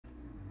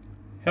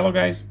Hello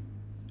guys,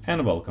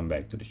 and welcome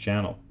back to the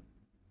channel.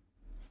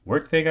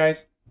 Where today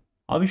guys,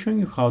 I'll be showing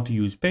you how to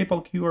use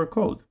PayPal QR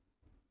code.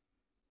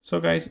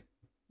 So guys,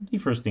 the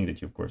first thing that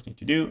you of course need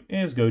to do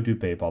is go to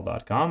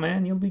paypal.com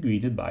and you'll be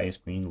greeted by a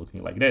screen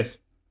looking like this.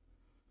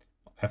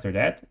 After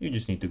that, you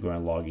just need to go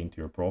and log into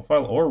your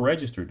profile or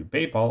register to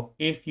PayPal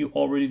if you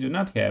already do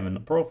not have a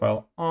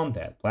profile on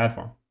that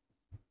platform.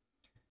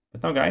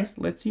 But now guys,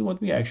 let's see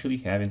what we actually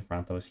have in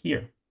front of us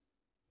here.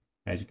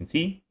 As you can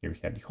see, here we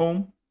have the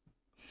home,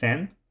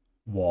 send,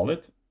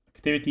 wallet,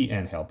 activity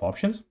and help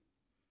options.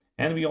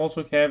 And we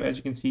also have, as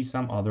you can see,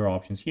 some other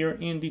options here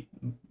in the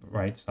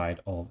right side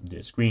of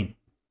the screen.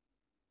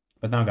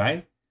 But now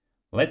guys,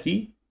 let's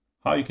see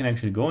how you can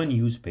actually go and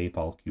use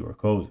PayPal QR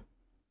code.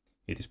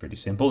 It is pretty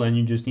simple and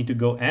you just need to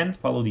go and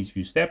follow these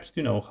few steps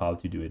to know how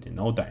to do it in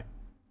no time.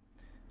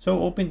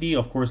 So open the,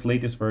 of course,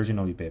 latest version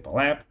of the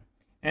PayPal app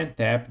and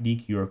tap the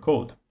QR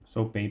code.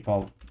 So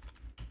PayPal,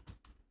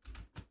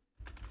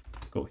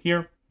 go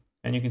here.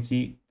 And you can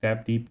see,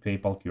 tap the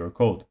PayPal QR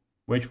code,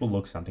 which will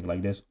look something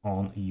like this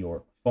on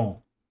your phone.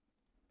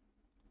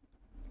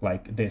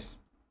 Like this.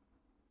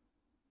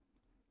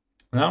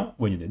 Now,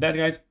 when you did that,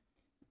 guys,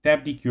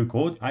 tap the QR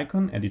code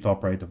icon at the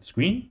top right of the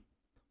screen.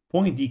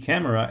 Point the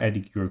camera at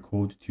the QR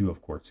code to,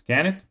 of course,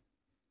 scan it.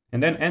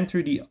 And then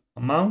enter the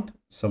amount,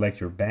 select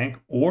your bank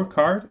or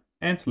card,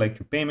 and select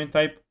your payment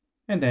type.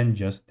 And then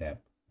just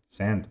tap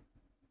send.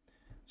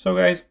 So,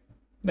 guys,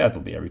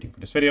 that'll be everything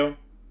for this video.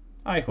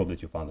 I hope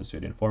that you found this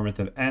video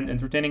informative and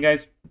entertaining,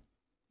 guys.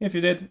 If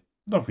you did,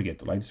 don't forget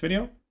to like this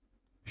video,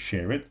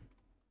 share it,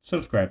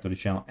 subscribe to the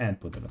channel, and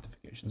put the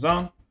notifications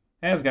on,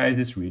 as guys,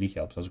 this really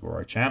helps us grow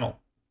our channel.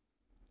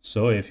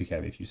 So if you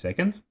have a few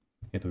seconds,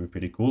 it would be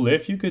pretty cool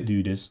if you could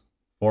do this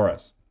for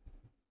us.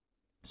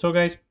 So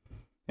guys,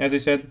 as I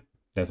said,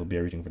 that will be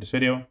everything for this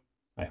video.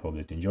 I hope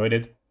that you enjoyed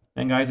it.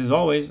 And guys, as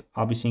always,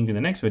 I'll be seeing you in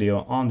the next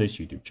video on this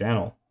YouTube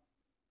channel.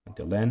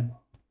 Until then,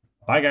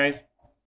 bye guys.